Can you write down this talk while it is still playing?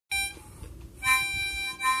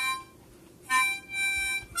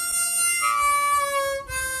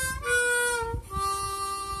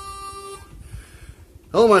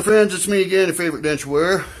Hello my friends, it's me again, your favorite denture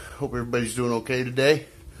wearer. Hope everybody's doing okay today.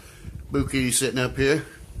 Boo Kitty sitting up here,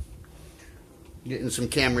 getting some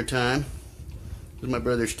camera time. This is my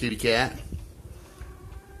brother's kitty cat.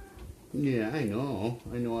 Yeah, I know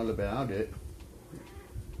all about it.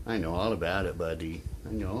 I know all about it, buddy.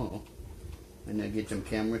 I know. And I get some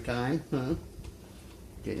camera time, huh?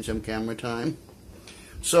 Getting some camera time.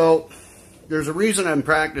 So, there's a reason I'm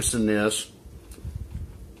practicing this.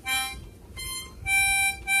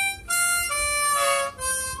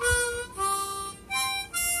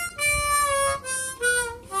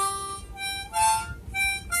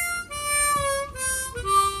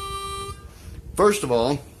 First of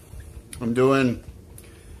all, I'm doing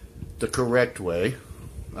the correct way.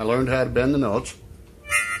 I learned how to bend the notes.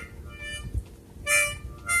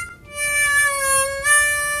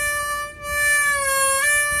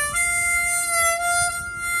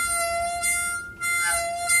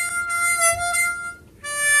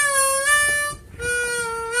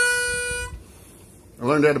 I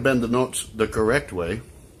learned how to bend the notes the correct way,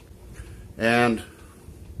 and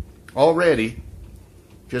already,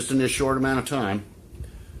 just in this short amount of time,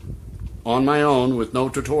 on my own with no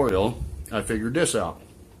tutorial, I figured this out.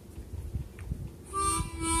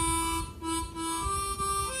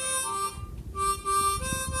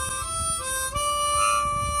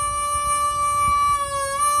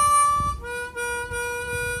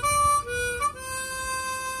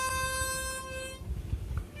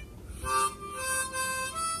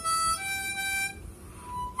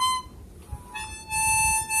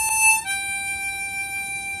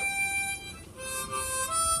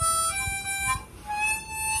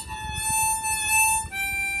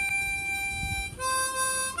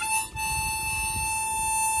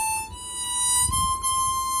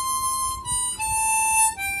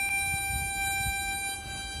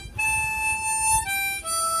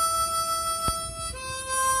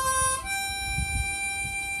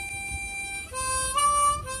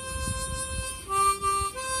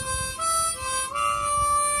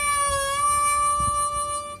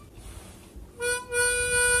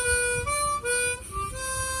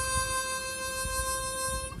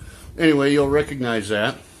 Anyway, you'll recognize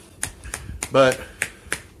that. But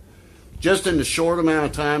just in the short amount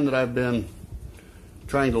of time that I've been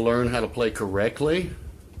trying to learn how to play correctly,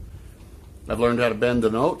 I've learned how to bend the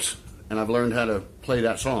notes, and I've learned how to play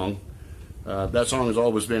that song. That song has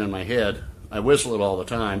always been in my head. I whistle it all the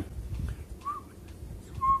time.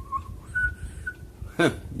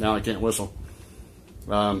 Now I can't whistle.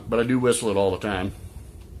 But I do whistle it all the time.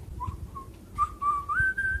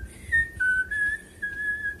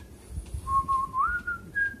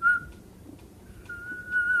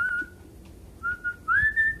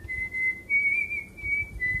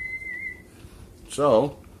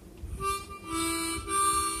 So,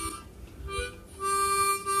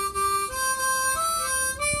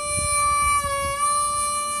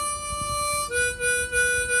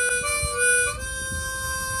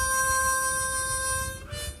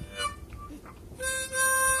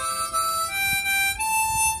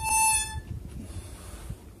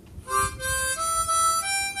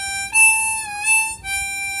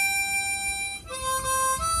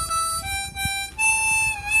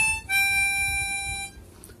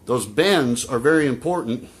 those bends are very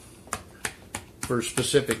important for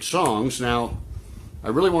specific songs. Now, I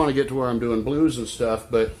really want to get to where I'm doing blues and stuff,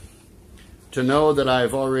 but to know that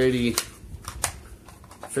I've already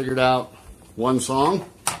figured out one song,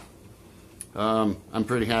 I'm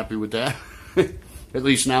pretty happy with that. At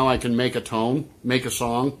least now I can make a tone, make a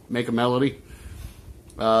song, make a melody,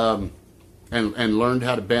 and learned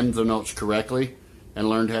how to bend the notes correctly, and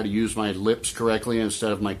learned how to use my lips correctly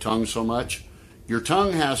instead of my tongue so much. Your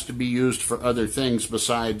tongue has to be used for other things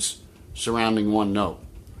besides surrounding one note.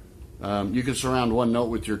 You can surround one note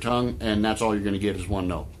with your tongue, and that's all you're going to get is one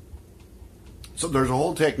note. So there's a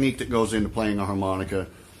whole technique that goes into playing a harmonica.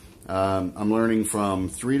 I'm learning from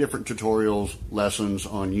 3 different tutorials, lessons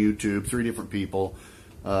on YouTube, 3 different people.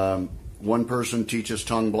 One person teaches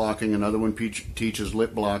tongue blocking, another one teaches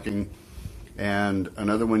lip blocking, and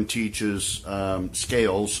another one teaches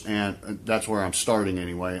scales, and that's where I'm starting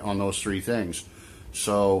anyway, on those 3 things.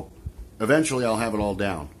 So eventually I'll have it all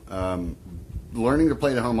down. Learning to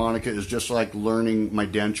play the harmonica is just like learning my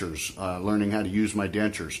dentures, learning how to use my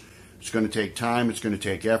dentures. It's going to take time, it's going to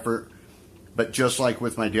take effort, but just like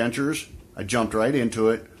with my dentures, I jumped right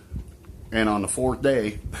into it, and on the 4th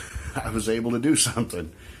day, I was able to do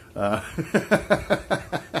something. On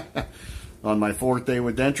my 4th day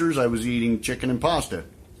with dentures, I was eating chicken and pasta,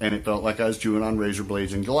 and it felt like I was chewing on razor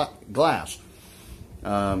blades and glass.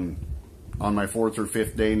 On my 4th or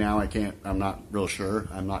 5th day now, I'm not real sure.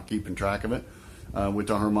 I'm not keeping track of it. with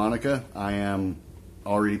the harmonica, I am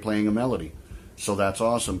already playing a melody. So that's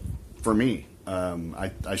awesome for me.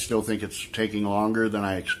 I still think it's taking longer than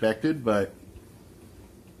I expected, but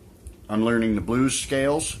I'm learning the blues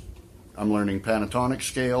scales. I'm learning pentatonic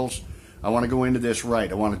scales. I want to go into this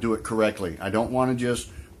right. I want to do it correctly. I don't want to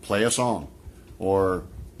just play a song or,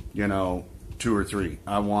 you know, two or three.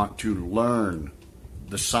 I want to learn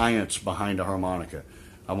the science behind a harmonica.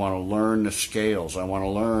 I want to learn the scales. I want to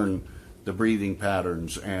learn the breathing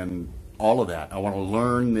patterns and all of that. I want to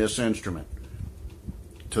learn this instrument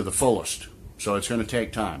to the fullest. So it's going to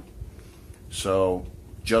take time. So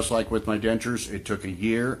just like with my dentures, it took a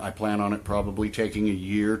year. I plan on it probably taking a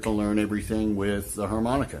year to learn everything with the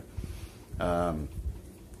harmonica.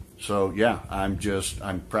 So yeah, I'm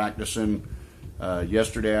practicing.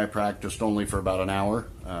 Yesterday I practiced only for about an hour.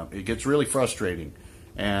 It gets really frustrating,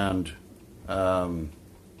 and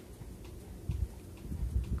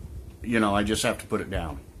you know, I just have to put it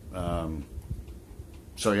down.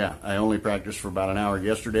 So yeah, I only practiced for about an hour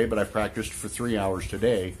yesterday, but I practiced for 3 hours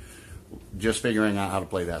today, just figuring out how to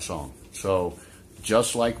play that song. So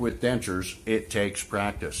just like with dentures, it takes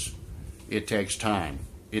practice. It takes time.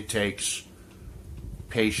 It takes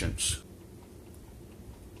patience.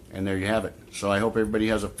 And there you have it. So I hope everybody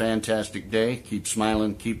has a fantastic day. Keep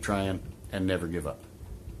smiling, keep trying, and never give up.